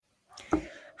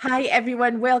Hi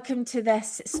everyone, welcome to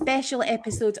this special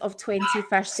episode of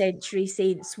 21st Century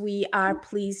Saints. We are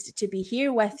pleased to be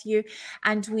here with you,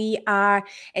 and we are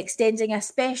extending a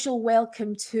special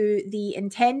welcome to the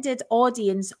intended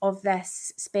audience of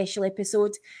this special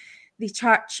episode, the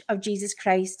Church of Jesus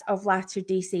Christ of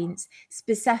Latter-day Saints,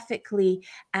 specifically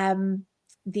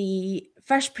the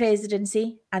First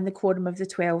Presidency and the Quorum of the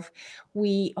 12.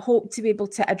 We hope to be able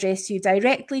to address you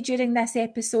directly during this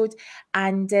episode,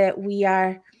 and we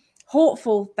are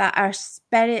hopeful that our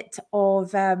spirit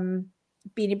of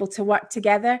being able to work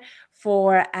together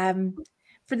for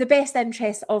the best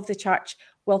interests of the church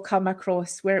will come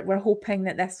across. We're hoping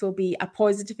that this will be a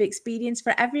positive experience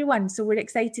for everyone. So we're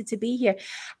excited to be here.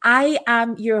 I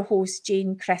am your host,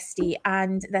 Jane Christie,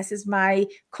 and this is my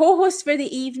co-host for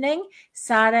the evening,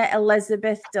 Sarah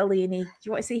Elizabeth Delaney. Do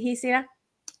you want to say hey, Sarah?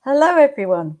 Hello,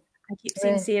 everyone. I keep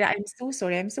saying Sarah. I'm so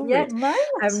sorry. I'm so Yeah, rude. no,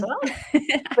 that's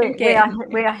right.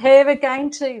 We are here again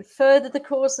to further the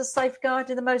cause of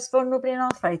safeguarding the most vulnerable in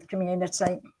our faith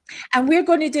community. And we're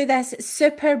going to do this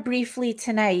super briefly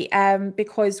tonight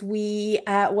because we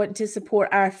want to support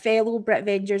our fellow Brit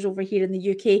Vengers over here in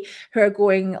the UK who are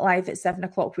going live at 7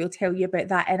 o'clock. We'll tell you about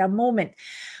that in a moment.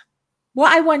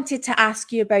 What I wanted to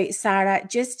ask you about, Sarah,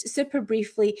 just super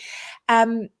briefly,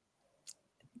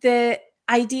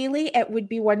 ideally, it would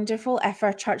be wonderful if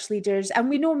our church leaders, and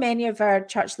we know many of our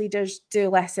church leaders do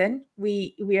listen,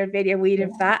 we are very aware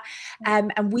of that,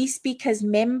 and we speak as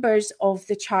members of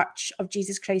the Church of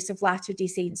Jesus Christ of Latter-day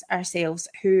Saints ourselves,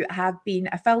 who have been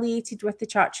affiliated with the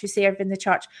church, who serve in the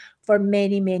church for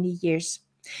many, many years.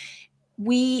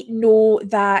 We know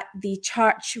that the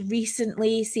church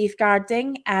recently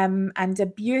safeguarding and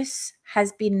abuse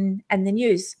has been in the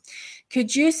news.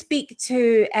 Could you speak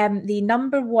to the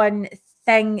number one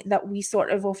thing that we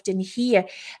sort of often hear,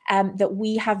 that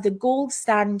we have the gold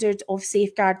standard of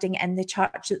safeguarding in the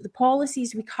church, that the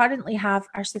policies we currently have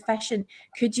are sufficient?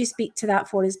 Could you speak to that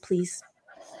for us, please?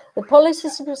 The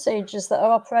policies and procedures that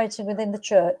are operating within the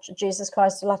Church of Jesus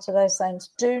Christ of Latter-day Saints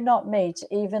do not meet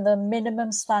even the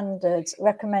minimum standards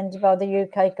recommended by the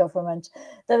UK government.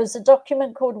 There is a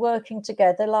document called Working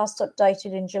Together, last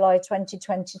updated in July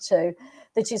 2022,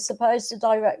 that is supposed to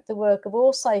direct the work of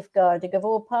all safeguarding, of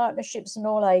all partnerships and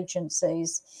all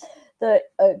agencies. The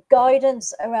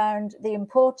guidance around the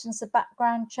importance of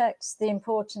background checks, the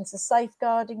importance of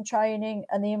safeguarding training,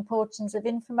 and the importance of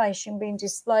information being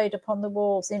displayed upon the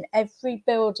walls in every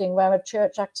building where a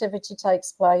church activity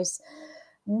takes place.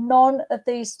 None of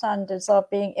these standards are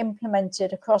being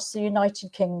implemented across the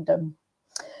United Kingdom.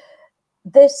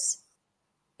 This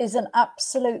is an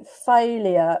absolute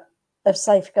failure of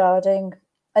safeguarding,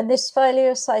 and this failure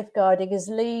of safeguarding is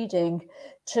leading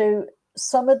to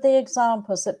some of the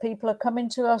examples that people are coming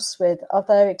to us with of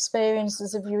their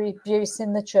experiences of abuse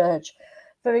in the church.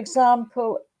 For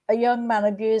example, a young man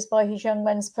abused by his young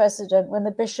men's president when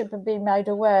the bishop had been made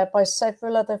aware by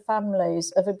several other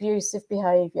families of abusive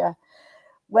behaviour.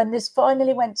 When this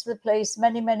finally went to the police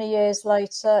many, many years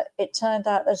later, it turned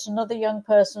out that another young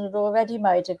person had already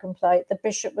made a complaint. The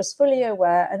bishop was fully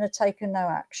aware and had taken no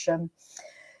action.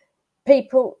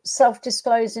 People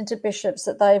self-disclosing to bishops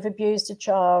that they have abused a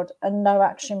child and no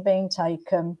action being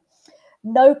taken.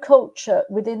 No culture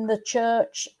within the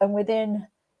church and within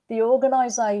the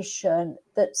organisation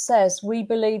that says we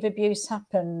believe abuse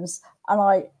happens. And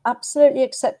I absolutely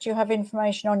accept you have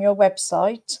information on your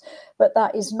website, but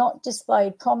that is not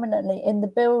displayed prominently in the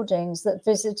buildings that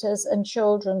visitors and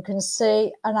children can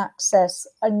see and access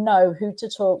and know who to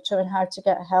talk to and how to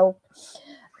get help.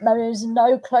 There is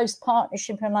no close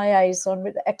partnership and liaison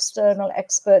with external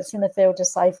experts in the field of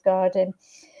safeguarding.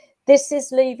 This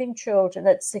is leaving children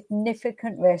at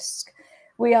significant risk.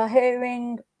 We are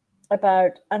hearing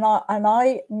about, and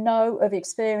I know of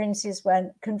experiences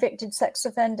when convicted sex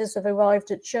offenders have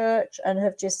arrived at church and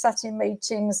have just sat in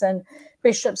meetings and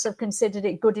bishops have considered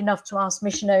it good enough to ask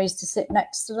missionaries to sit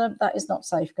next to them. That is not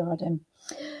safeguarding.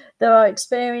 There are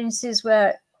experiences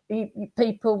where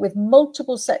people with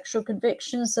multiple sexual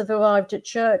convictions have arrived at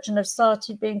church and have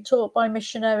started being taught by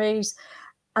missionaries,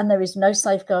 and there is no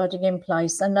safeguarding in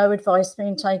place and no advice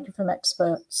being taken from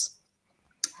experts.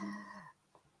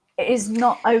 It is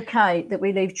not okay that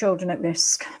we leave children at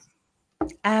risk.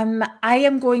 I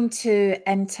am going to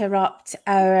interrupt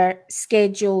our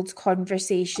scheduled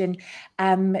conversation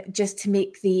just to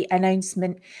make the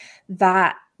announcement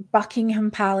that Buckingham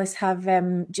Palace have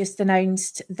just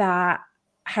announced that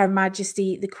Her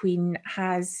Majesty the Queen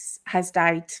has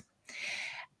died.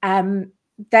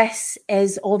 This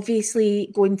is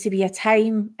obviously going to be a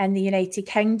time in the United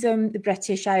Kingdom, the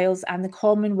British Isles and the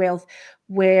Commonwealth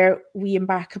where we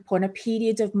embark upon a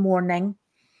period of mourning.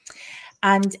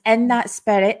 And in that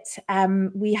spirit,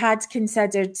 we had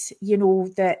considered,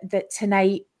 that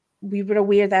tonight we were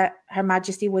aware that Her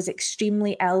Majesty was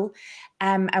extremely ill,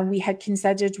 and we had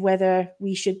considered whether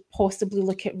we should possibly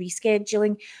look at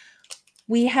rescheduling.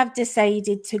 We have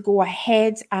decided to go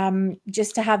ahead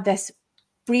just to have this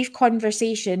brief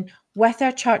conversation with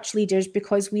our church leaders,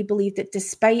 because we believe that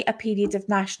despite a period of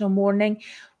national mourning,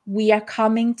 we are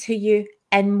coming to you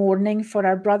in mourning for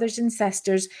our brothers and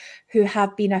sisters who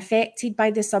have been affected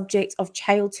by the subject of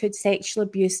childhood sexual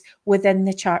abuse within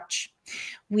the church.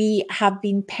 We have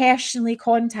been personally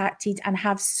contacted and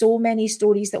have so many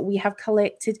stories that we have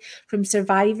collected from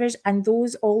survivors and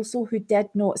those also who did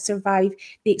not survive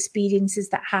the experiences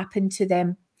that happened to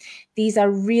them. These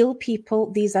are real people.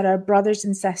 These are our brothers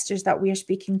and sisters that we are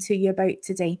speaking to you about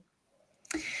today.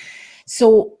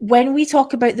 So when we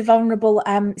talk about the vulnerable,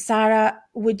 Sarah,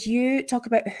 would you talk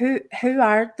about who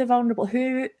are the vulnerable?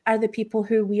 Who are the people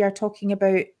who we are talking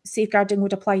about safeguarding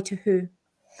would apply to who?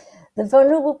 The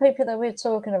vulnerable people that we're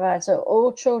talking about are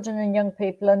all children and young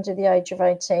people under the age of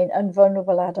 18 and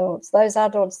vulnerable adults. Those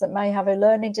adults that may have a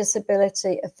learning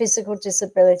disability, a physical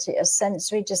disability, a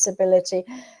sensory disability,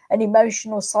 an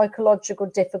emotional, psychological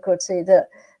difficulty that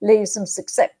leaves them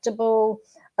susceptible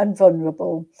and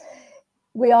vulnerable.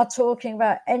 We are talking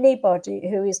about anybody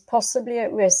who is possibly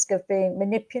at risk of being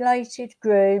manipulated,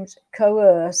 groomed,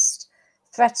 coerced,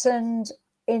 threatened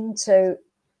into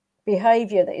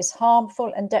behaviour that is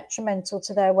harmful and detrimental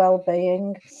to their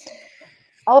well-being.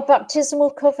 Our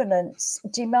baptismal covenants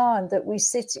demand that we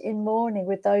sit in mourning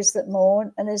with those that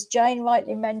mourn, and as Jane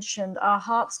rightly mentioned, our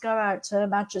hearts go out to Her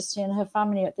Majesty and her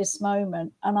family at this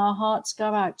moment, and our hearts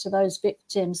go out to those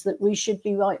victims that we should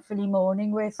be rightfully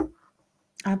mourning with.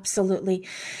 Absolutely.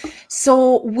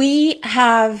 So we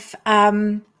have,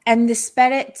 in the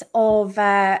spirit of,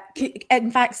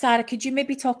 in fact, Sarah, could you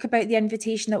maybe talk about the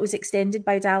invitation that was extended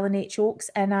by Dallin H. Oakes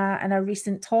in a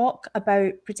recent talk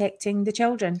about protecting the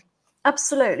children?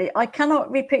 Absolutely. I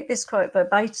cannot repeat this quote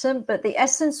verbatim, but the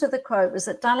essence of the quote was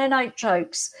that Dallin H.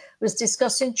 Oakes was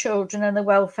discussing children and the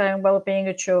welfare and well-being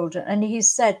of children, and he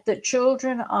said that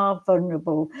children are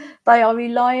vulnerable. They are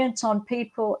reliant on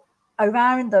people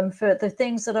around them for the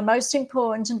things that are most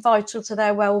important and vital to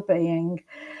their well-being,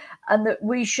 and that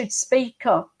we should speak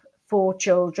up for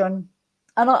children.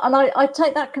 And I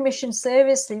take that commission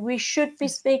seriously. We should be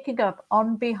speaking up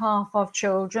on behalf of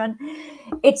children.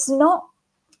 It's not,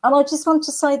 and I just want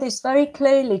to say this very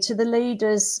clearly to the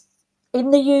leaders in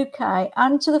the UK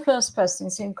and to the First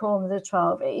Presidency in Quorum of the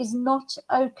 12, it is not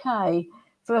okay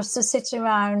for us to sit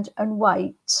around and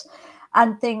wait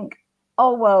and think,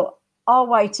 oh, well, I'll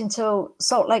wait until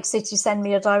Salt Lake City send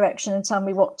me a direction and tell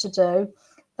me what to do.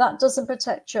 That doesn't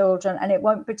protect children, and it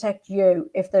won't protect you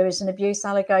if there is an abuse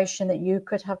allegation that you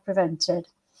could have prevented.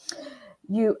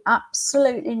 You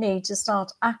absolutely need to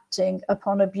start acting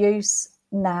upon abuse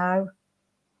now.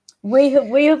 We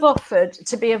have offered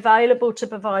to be available to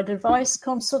provide advice,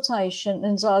 consultation,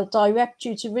 and I'll direct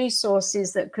you to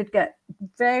resources that could get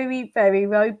very, very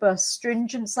robust,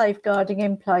 stringent safeguarding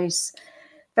in place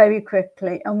very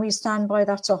quickly, and we stand by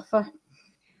that offer.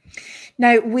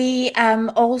 Now, we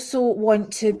also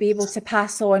want to be able to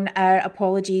pass on our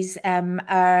apologies.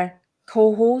 Our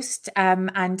co-host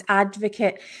and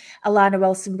advocate, Alana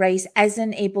Wilson-Bryce,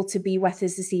 isn't able to be with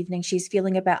us this evening. She's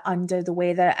feeling a bit under the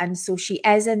weather, and so she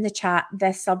is in the chat.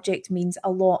 This subject means a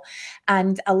lot.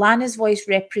 And Alana's voice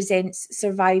represents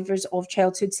survivors of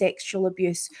childhood sexual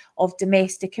abuse, of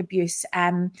domestic abuse.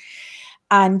 And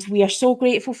we are so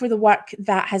grateful for the work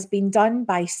that has been done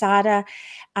by Sarah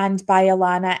and by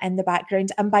Alana in the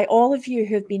background, and by all of you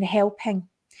who have been helping.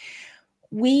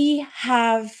 We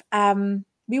have,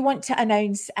 we want to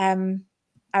announce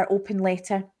our open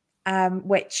letter,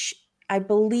 which I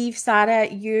believe, Sarah,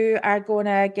 you are going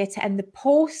to get it in the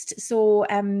post. So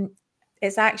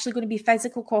it's actually going to be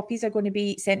physical copies are going to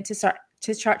be sent to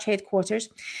church headquarters.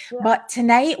 Yeah. But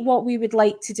tonight, what we would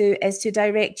like to do is to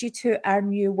direct you to our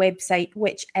new website,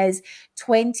 which is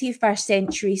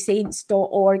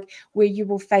 21stcenturysaints.org, where you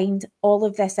will find all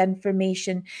of this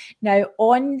information. Now,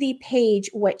 on the page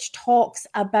which talks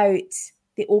about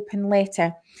the open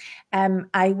letter,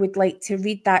 I would like to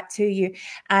read that to you.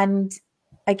 And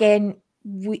again,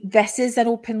 this is an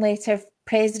open letter.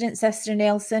 President Sister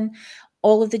Nelson,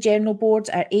 all of the general boards,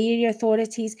 our area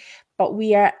authorities, but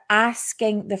we are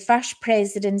asking the First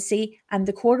Presidency and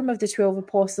the Quorum of the 12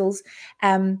 Apostles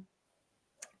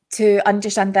to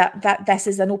understand that this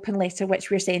is an open letter which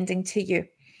we're sending to you.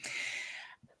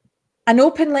 An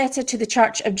open letter to the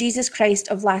Church of Jesus Christ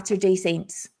of Latter-day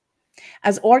Saints.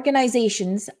 As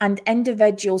organisations and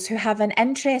individuals who have an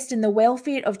interest in the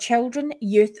welfare of children,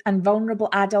 youth and vulnerable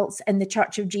adults in the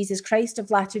Church of Jesus Christ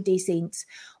of Latter-day Saints,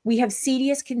 we have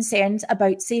serious concerns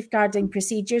about safeguarding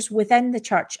procedures within the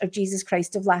Church of Jesus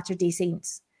Christ of Latter-day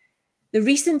Saints. The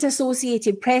recent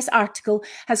Associated Press article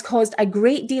has caused a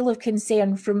great deal of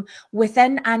concern from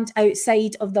within and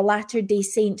outside of the Latter-day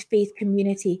Saint faith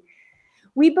community.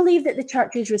 We believe that the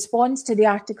Church's response to the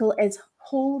article is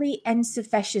wholly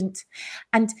insufficient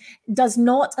and does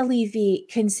not alleviate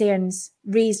concerns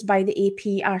raised by the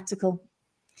AP article.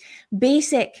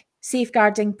 Basic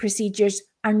safeguarding procedures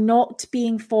are not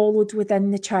being followed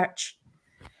within the Church.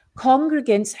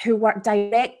 Congregants who work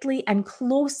directly and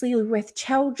closely with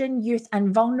children, youth,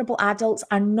 and vulnerable adults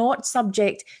are not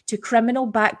subject to criminal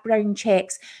background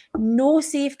checks. No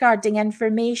safeguarding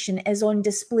information is on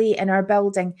display in our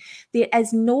building. There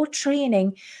is no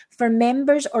training for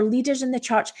members or leaders in the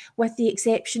Church, with the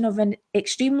exception of an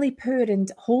extremely poor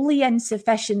and wholly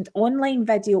insufficient online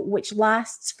video which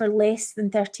lasts for less than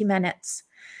 30 minutes.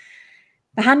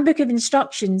 The Handbook of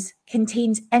Instructions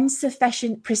contains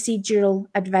insufficient procedural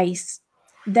advice.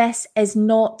 This is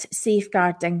not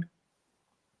safeguarding.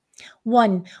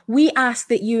 1. We ask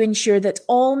that you ensure that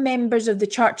all members of the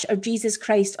Church of Jesus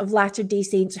Christ of Latter-day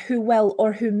Saints who will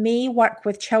or who may work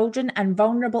with children and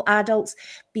vulnerable adults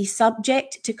be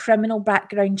subject to criminal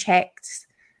background checks.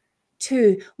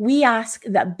 2. We ask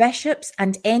that bishops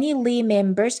and any lay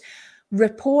members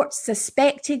report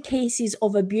suspected cases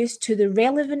of abuse to the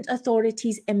relevant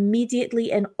authorities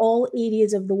immediately in all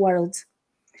areas of the world.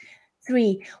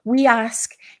 3. We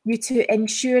ask you to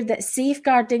ensure that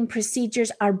safeguarding procedures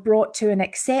are brought to an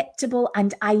acceptable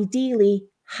and ideally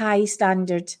high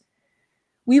standard.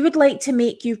 We would like to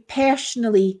make you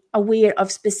personally aware of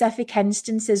specific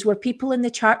instances where people in the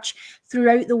Church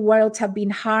throughout the world have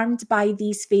been harmed by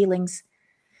these failings.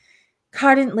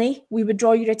 Currently, we would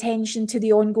draw your attention to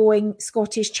the ongoing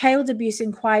Scottish child abuse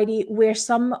inquiry, where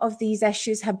some of these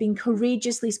issues have been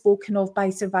courageously spoken of by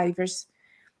survivors.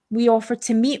 We offer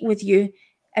to meet with you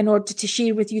in order to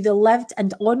share with you the lived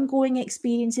and ongoing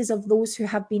experiences of those who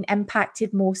have been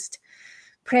impacted most.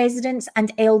 Presidents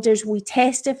and elders, we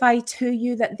testify to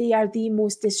you that they are the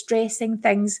most distressing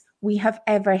things we have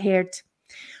ever heard.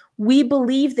 We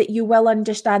believe that you will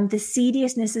understand the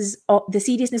seriousness of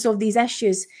these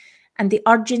issues and the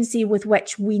urgency with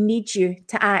which we need you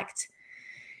to act.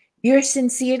 Yours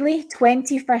sincerely,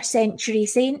 21st Century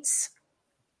Saints,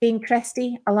 Jane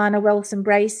Christie, Alana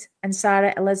Wilson-Bryce, and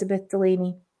Sarah Elizabeth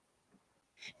Delaney.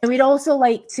 And we'd also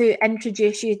like to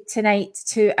introduce you tonight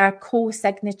to our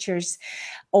co-signatures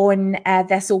on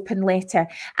this open letter.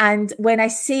 And when I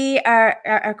say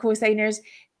our co-signers,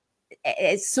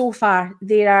 it's so far,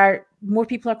 there are more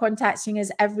people are contacting us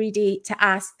every day to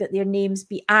ask that their names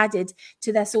be added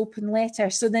to this open letter.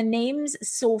 So the names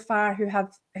so far who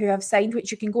have signed,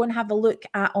 which you can go and have a look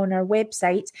at on our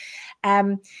website,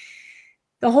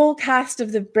 the whole cast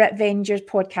of the Brit Vengers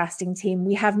podcasting team.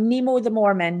 We have Nemo the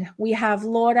Mormon. We have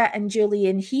Laura and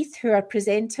Julian Heath, who are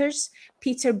presenters.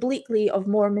 Peter Bleakley of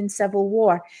Mormon Civil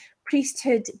War.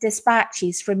 Priesthood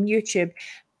Dispatches from YouTube.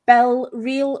 Bill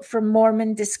Reel from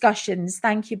Mormon Discussions.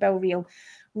 Thank you, Bill Reel.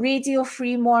 Radio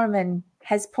Free Mormon,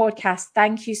 his podcast.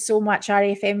 Thank you so much,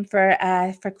 RFM,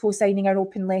 for co-signing our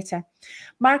open letter.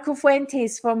 Marco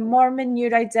Fuentes from Mormon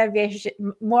Neurodiversions.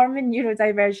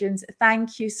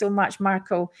 Thank you so much,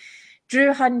 Marco.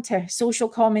 Drew Hunter, social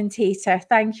commentator.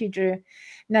 Thank you, Drew.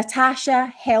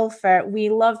 Natasha Helfer, we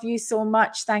love you so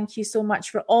much. Thank you so much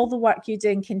for all the work you do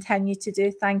and continue to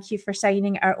do. Thank you for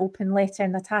signing our open letter,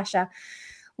 Natasha.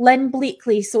 Lynn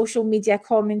Bleakley, social media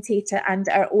commentator and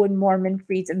our own Mormon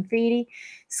Freedom Fairy.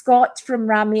 Scott from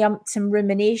Rameumptom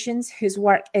Ruminations, whose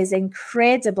work is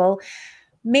incredible.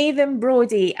 Maven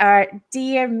Brody, our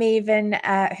dear Maven,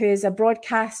 who is a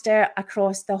broadcaster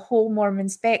across the whole Mormon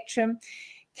spectrum.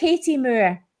 Katie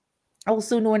Moore,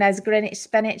 also known as Greenwich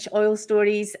Spinach Oil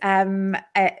Stories,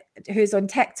 who's on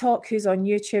TikTok, who's on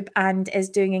YouTube, and is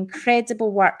doing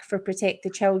incredible work for Protect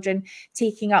the Children,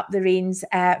 taking up the reins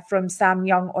from Sam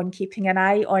Young on keeping an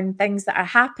eye on things that are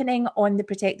happening on the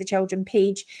Protect the Children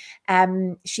page.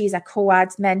 She's a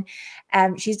co-admin.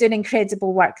 She's doing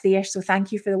incredible work there, so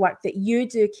thank you for the work that you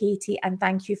do, Katie, and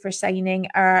thank you for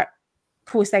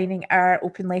co-signing our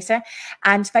open letter.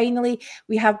 And finally,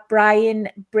 we have Brian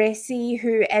Bressy,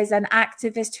 who is an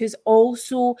activist who's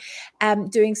also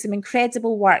doing some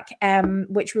incredible work,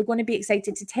 which we're going to be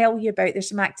excited to tell you about. There's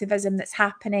some activism that's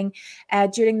happening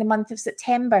during the month of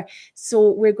September. So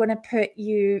we're going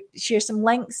to share some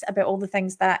links about all the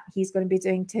things that he's going to be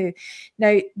doing too.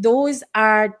 Now, those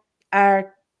are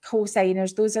our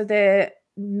co-signers. Those are the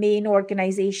main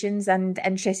organisations and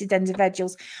interested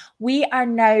individuals. We are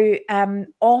now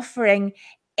offering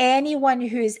anyone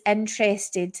who is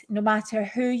interested, no matter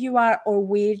who you are or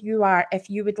where you are, if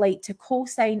you would like to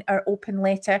co-sign our open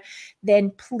letter,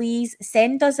 then please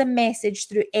send us a message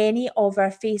through any of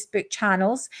our Facebook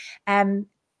channels.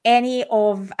 Any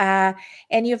of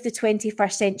the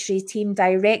 21st Century team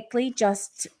directly,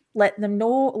 just let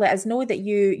us know that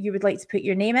you would like to put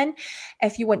your name in.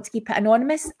 If you want to keep it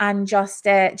anonymous, and just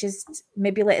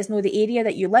maybe let us know the area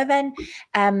that you live in,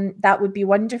 that would be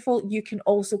wonderful. You can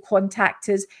also contact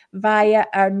us via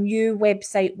our new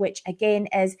website, which again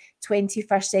is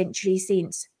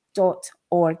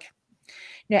 21stcenturysaints.org.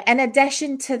 Now, in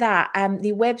addition to that,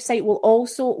 the website will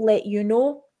also let you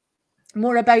know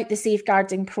more about the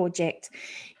Safeguarding Project.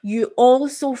 You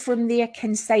also from there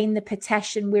can sign the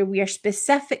petition where we are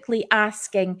specifically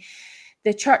asking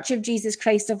the Church of Jesus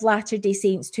Christ of Latter-day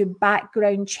Saints to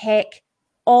background check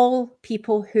all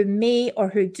people who may or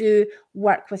who do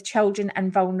work with children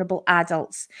and vulnerable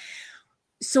adults.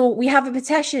 So we have a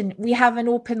petition, we have an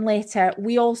open letter.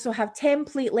 We also have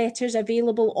template letters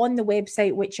available on the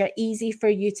website, which are easy for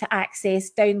you to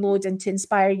access, download, and to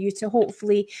inspire you to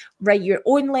hopefully write your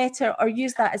own letter or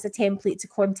use that as a template to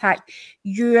contact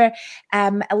your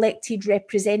elected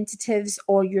representatives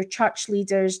or your church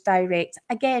leaders direct.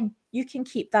 Again, you can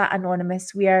keep that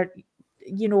anonymous. We are,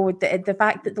 the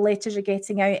fact that the letters are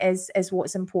getting out is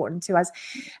what's important to us.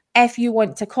 If you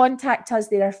want to contact us,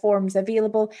 there are forms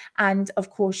available, and of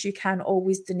course you can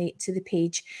always donate to the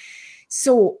page.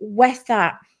 So with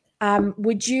that,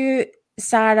 would you,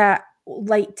 Sarah,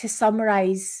 like to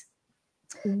summarise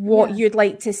what you'd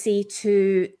like to say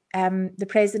to the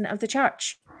President of the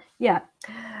Church? Yeah,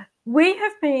 we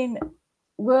have been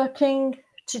working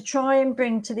to try and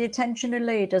bring to the attention of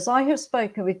leaders. I have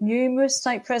spoken with numerous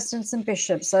stake presidents and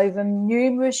bishops over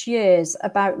numerous years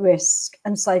about risk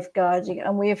and safeguarding,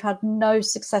 and we have had no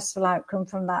successful outcome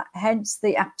from that, hence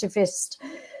the activist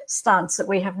stance that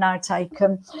we have now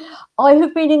taken. I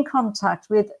have been in contact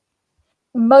with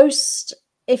most,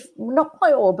 if not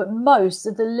quite all, but most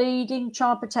of the leading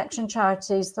child protection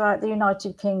charities throughout the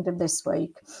United Kingdom this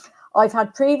week. I've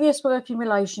had previous working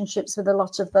relationships with a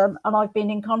lot of them, and I've been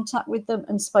in contact with them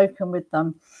and spoken with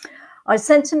them. I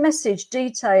sent a message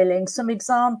detailing some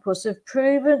examples of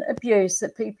proven abuse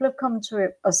that people have come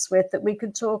to us with that we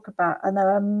could talk about, and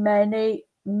there are many,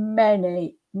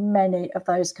 many, many of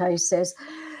those cases.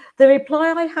 The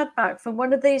reply I had back from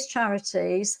one of these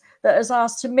charities that has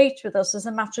asked to meet with us as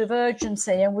a matter of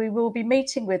urgency, and we will be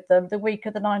meeting with them the week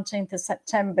of the 19th of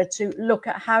September to look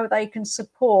at how they can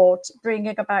support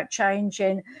bringing about change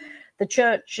in the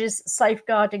church's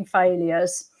safeguarding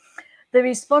failures. The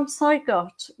response I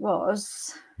got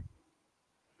was,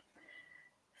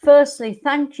 firstly,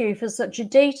 thank you for such a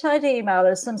detailed email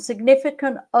of some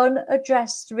significant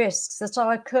unaddressed risks that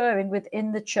are occurring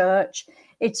within the church.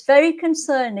 It's very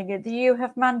concerning that you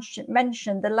have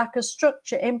mentioned the lack of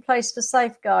structure in place for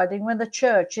safeguarding when the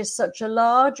church is such a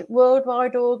large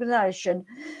worldwide organisation,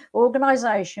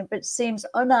 but seems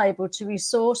unable to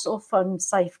resource or fund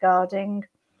safeguarding.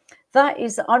 That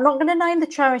is, I'm not going to name the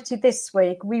charity this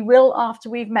week. We will after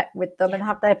we've met with them and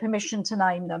have their permission to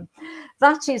name them.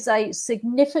 That is a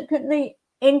significantly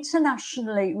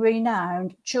internationally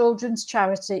renowned children's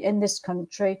charity in this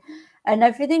country. And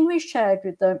everything we shared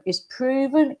with them is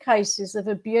proven cases of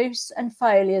abuse and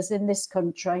failures in this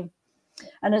country.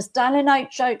 And as Dan and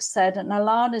H. Oakes said, and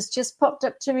Alana's just popped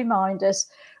up to remind us,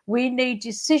 we need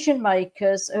decision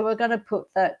makers who are going to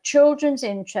put their children's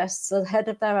interests ahead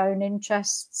of their own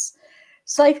interests.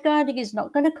 Safeguarding is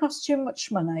not going to cost you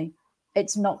much money.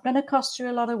 It's not going to cost you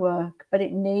a lot of work, but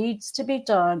it needs to be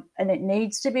done, and it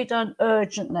needs to be done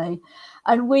urgently.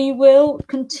 And we will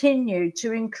continue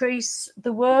to increase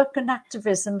the work and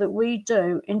activism that we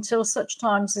do until such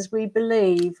times as we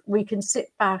believe we can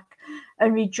sit back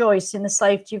and rejoice in the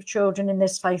safety of children in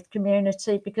this faith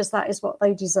community, because that is what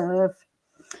they deserve.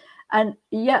 And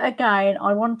yet again,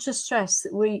 I want to stress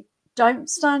that we don't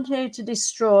stand here to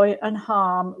destroy and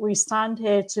harm. We stand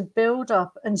here to build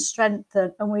up and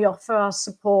strengthen, and we offer our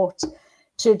support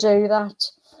to do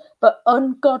that. But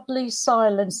ungodly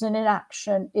silence and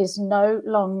inaction is no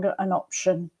longer an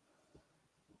option.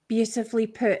 Beautifully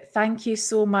put. Thank you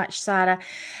so much, Sarah.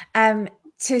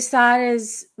 To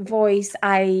Sarah's voice,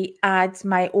 I add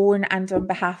my own and on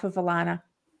behalf of Alana.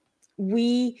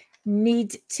 We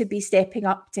need to be stepping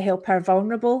up to help our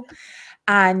vulnerable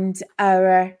and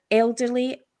our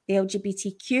elderly, the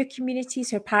LGBTQ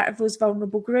communities who are part of those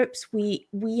vulnerable groups. We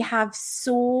have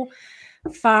so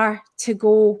far to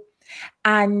go,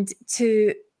 and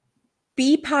to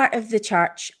be part of the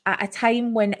church at a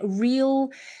time when real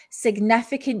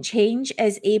significant change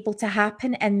is able to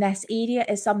happen in this area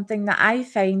is something that I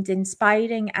found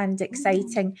inspiring and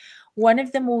exciting. One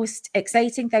of the most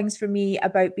exciting things for me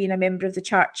about being a member of the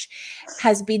church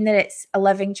has been that it's a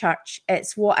living church.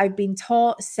 It's what I've been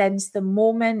taught since the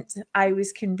moment I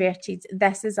was converted.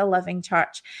 This is a living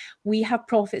church. We have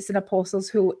prophets and apostles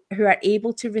who are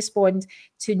able to respond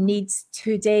to needs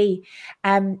today.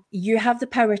 You have the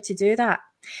power to do that.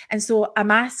 And so I'm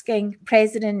asking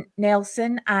President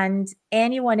Nelson and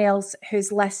anyone else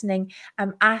who's listening,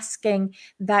 I'm asking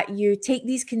that you take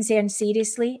these concerns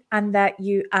seriously and that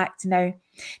you act now.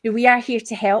 Now, we are here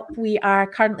to help. We are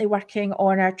currently working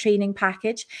on our training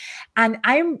package, and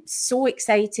I'm so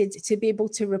excited to be able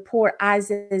to report, as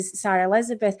is Sarah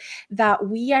Elizabeth, that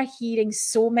we are hearing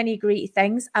so many great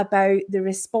things about the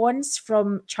response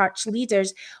from church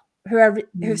leaders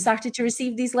who've started to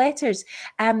receive these letters.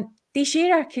 They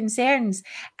share our concerns,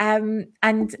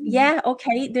 and yeah,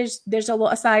 okay, there's a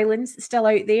lot of silence still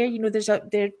out there. You know,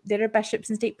 there are bishops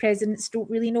and stake presidents don't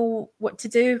really know what to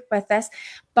do with this,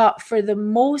 but for the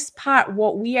most part,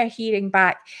 what we are hearing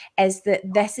back is that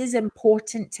this is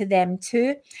important to them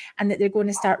too, and that they're going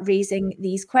to start raising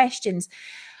these questions.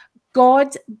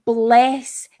 God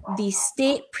bless the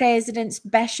stake presidents,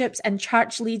 bishops, and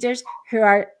church leaders who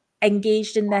are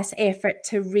engaged in this effort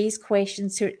to raise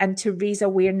questions and to raise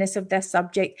awareness of this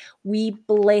subject. We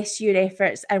bless your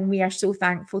efforts and we are so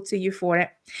thankful to you for it.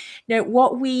 Now,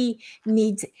 what we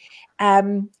need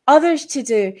others to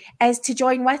do is to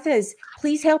join with us.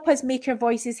 Please help us make our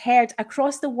voices heard.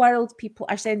 Across the world, people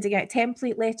are sending out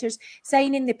template letters,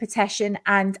 signing the petition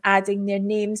and adding their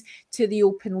names to the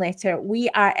open letter. We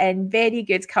are in very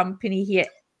good company here.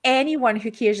 Anyone who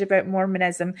cares about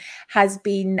Mormonism has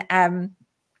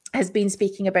been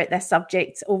speaking about this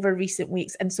subject over recent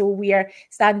weeks. And so we are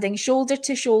standing shoulder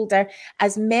to shoulder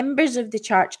as members of the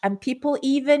church and people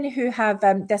even who have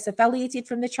disaffiliated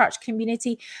from the church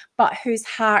community, but whose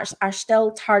hearts are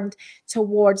still turned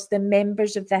towards the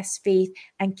members of this faith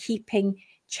and keeping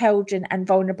children and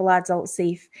vulnerable adults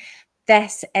safe.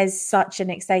 This is such an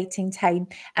exciting time,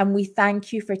 and we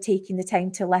thank you for taking the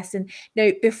time to listen. Now,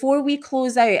 before we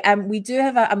close out, we do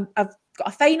have got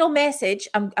a final message.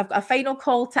 I've got a final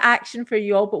call to action for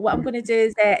you all, but what I'm going to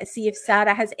do is see if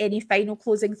Sarah has any final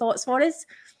closing thoughts for us.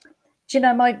 Do you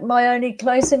know, my only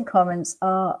closing comments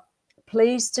are,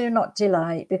 please do not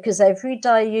delay, because every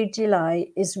day you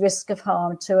delay is risk of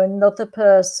harm to another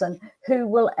person who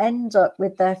will end up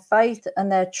with their faith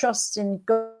and their trust in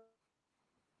God.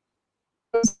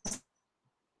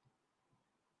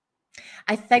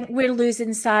 I think we're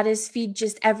losing Sarah's feed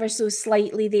just ever so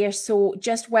slightly there. So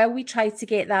just while we try to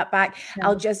get that back,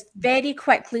 I'll just very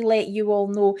quickly let you all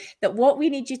know that what we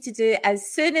need you to do as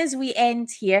soon as we end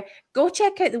here, go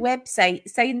check out the website,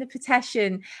 sign the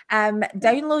petition,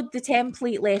 download the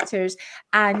template letters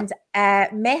and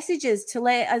messages to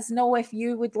let us know if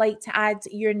you would like to add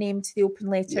your name to the open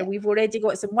letter. Yeah. We've already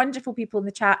got some wonderful people in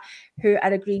the chat who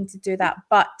are agreeing to do that.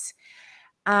 But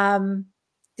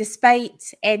despite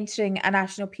entering a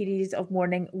national period of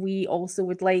mourning, we also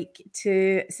would like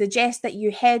to suggest that you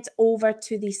head over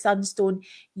to the Sunstone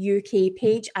UK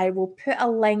page. I will put a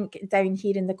link down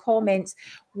here in the comments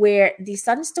where the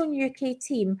Sunstone UK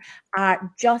team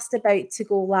are just about to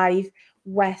go live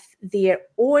with their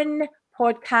own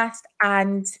podcast,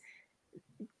 and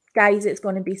guys, it's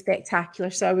going to be spectacular.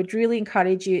 So I would really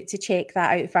encourage you to check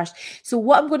that out first. So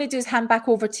what I'm going to do is hand back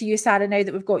over to you, Sarah, now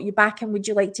that we've got you back. And would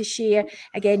you like to share,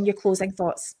 again, your closing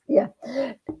thoughts? Yeah.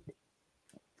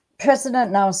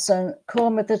 President Nelson,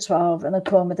 Quorum of the 12 and the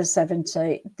Quorum of the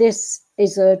 70, this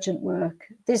is urgent work.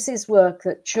 This is work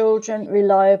that children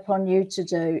rely upon you to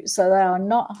do so they are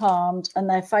not harmed and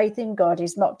their faith in God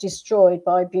is not destroyed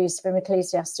by abuse from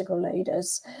ecclesiastical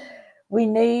leaders. We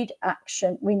need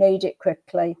action. We need it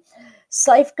quickly.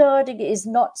 Safeguarding is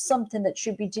not something that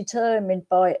should be determined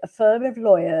by a firm of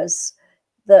lawyers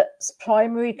that's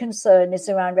primary concern is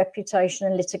around reputation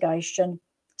and litigation.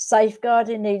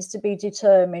 Safeguarding needs to be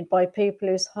determined by people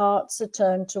whose hearts are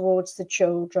turned towards the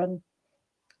children.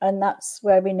 And that's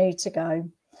where we need to go.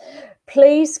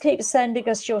 Please keep sending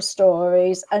us your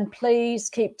stories and please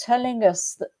keep telling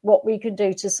us what we can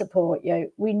do to support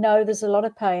you. We know there's a lot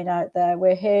of pain out there.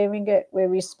 We're hearing it. We're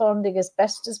responding as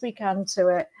best as we can to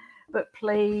it. But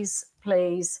please,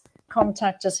 please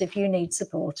contact us if you need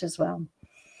support as well.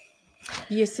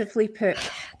 Beautifully put.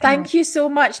 Thank you so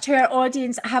much to our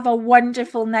audience. Have a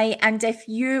wonderful night. And if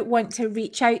you want to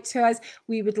reach out to us,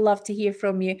 we would love to hear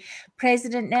from you.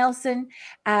 President Nelson,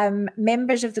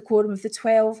 members of the Quorum of the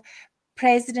 12,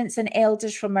 presidents and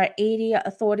elders from our area,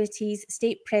 authorities,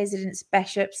 state presidents,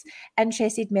 bishops,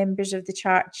 interested members of the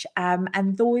church,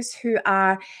 and those who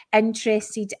are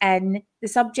interested in the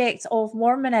subject of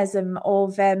Mormonism,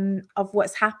 of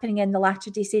what's happening in the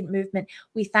Latter-day Saint movement.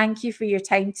 We thank you for your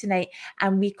time tonight,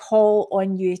 and we call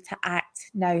on you to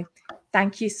act now.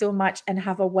 Thank you so much, and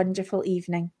have a wonderful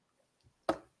evening.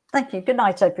 Thank you. Good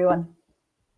night, everyone.